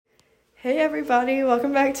Hey everybody,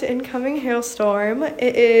 welcome back to Incoming Hailstorm.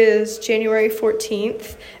 It is January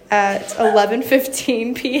 14th at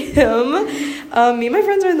 11:15 p.m. Me and my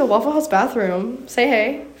friends are in the Waffle House bathroom. Say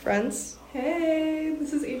hey, friends. Hey,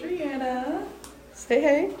 this is Adriana. Say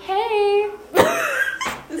hey. Hey!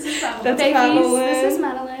 This is Madelyn. That's Babies, Madelyn. this is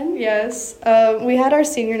Madelyn. Yes, we had our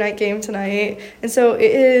senior night game tonight, and so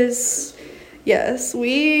it is,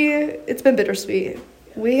 it's been bittersweet.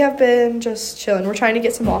 We have been just chilling. We're trying to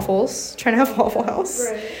get some waffles, trying to have Waffle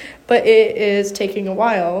House. Right. But it is taking a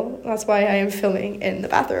while. That's why I am filming in the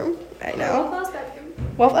bathroom right now. Waffle House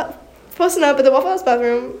bathroom. Posting up at the Waffle House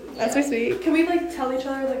bathroom as we speak. Can we tell each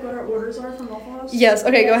other what our orders are from Waffle House? Yes.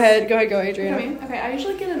 Okay. Go ahead, Adriana. Okay. I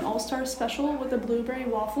usually get an all-star special with a blueberry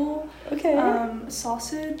waffle. Okay.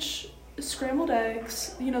 Sausage, scrambled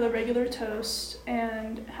eggs, the regular toast,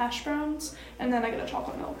 and hash browns, and then I get a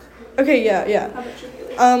chocolate milk. Okay. Yeah. How about you,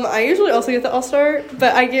 Haley? I usually also get the All-Star,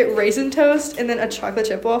 but I get raisin toast and then a chocolate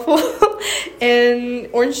chip waffle and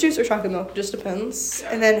orange juice or chocolate milk, just depends.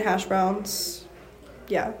 And then hash browns.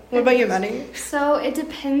 Yeah. What about you, Maddie? So it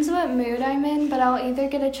depends what mood I'm in, but I'll either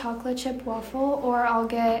get a chocolate chip waffle or I'll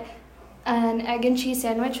get an egg and cheese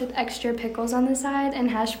sandwich with extra pickles on the side and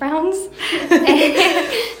hash browns.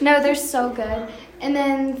 No, they're so good. And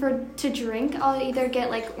then to drink, I'll either get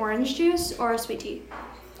orange juice or a sweet tea.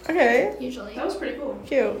 Okay. Usually. That was pretty cool.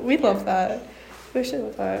 Cute. We love that. We actually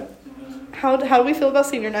love that. How do we feel about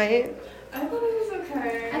senior night? I thought it was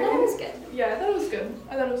okay. I thought it was good. Yeah, I thought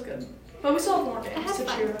it was good. But we still have more I games had to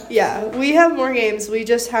fun. cheer up. Yeah, we have more games. We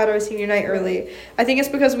just had our senior night early. I think it's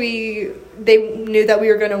because they knew that we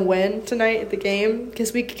were going to win tonight at the game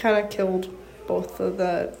because we kind of killed both of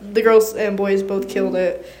the girls and boys both killed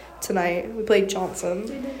it tonight. We played Johnson. We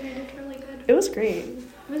did really good. It was great. It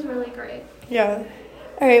was really great. Yeah.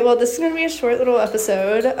 All right, well, this is going to be a short little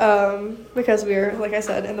episode because we're, like I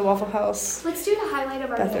said, in the Waffle House Let's do the highlight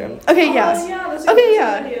of our bathroom. day. Okay, yes. Yeah, that's Okay, a good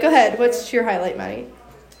yeah. idea. Go ahead. What's your highlight, Maddie?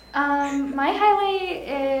 My highlight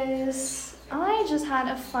is I just had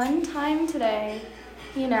a fun time today,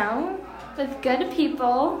 with good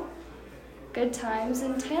people, good times,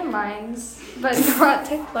 and tan lines, but not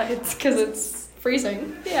tick lights. Because it's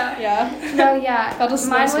freezing. Yeah. Yeah. No, yeah. Felt a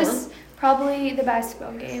Mine snowstorm. was probably the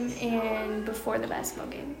basketball game and before the basketball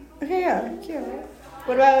game. Okay, yeah. Cute.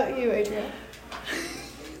 What about you, Adriana?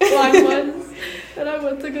 Mine was that I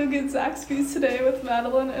went to go get Zaxby's today with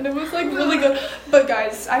Madelyn, and it was really good. But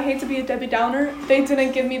guys, I hate to be a Debbie Downer. They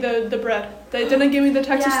didn't give me the bread. They didn't give me the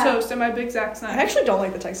Texas toast and my Big Zax snack. I actually don't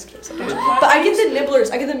like the Texas toast sometimes. But I get the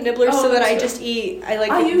nibblers. so that I just eat.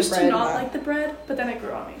 I used the bread. to not like the bread, but then it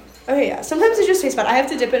grew on me. Okay, yeah. Sometimes it just tastes bad. I have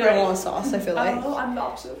to dip it in a lot of sauce, I feel like. Oh, I'm the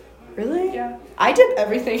opposite. Really? Yeah. I dip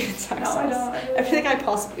everything in Texas No, sauce. I don't. Everything I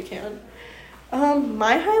possibly can.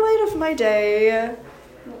 My highlight of my day...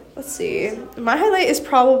 Let's see. My highlight is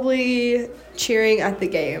probably cheering at the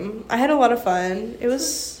game. I had a lot of fun. It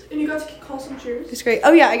was... And you got to call some cheers? It was great.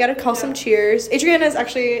 Oh, yeah, I got to call some cheers. Adriana is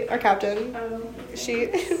actually our captain. She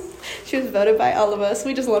was voted by all of us.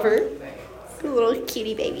 We just love her. A little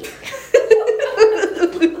kitty baby.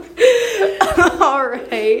 All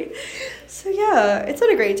right. So, yeah, it's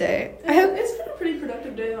been a great day. It's been a pretty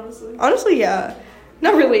productive day, honestly. Honestly, yeah.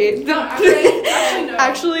 Not really. No, actually, no.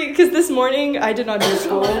 Actually, because this morning I did not do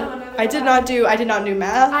school. I did not do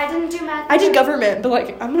math. I didn't do math. I did government, but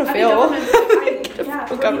I'm gonna fail. Yeah,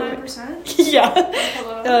 Government. 49%. Yeah.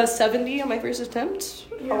 Hello. 70 on my first attempt.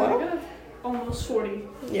 Yeah, Hello? I got almost 40.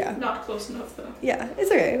 Yeah. Not close enough, though. Yeah, it's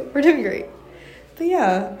okay. We're doing great. But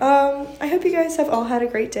yeah, I hope you guys have all had a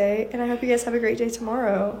great day, and I hope you guys have a great day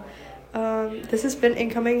tomorrow. This has been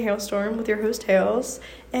Incoming Hailstorm with your host, Hales,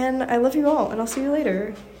 and I love you all, and I'll see you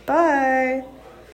later. Bye!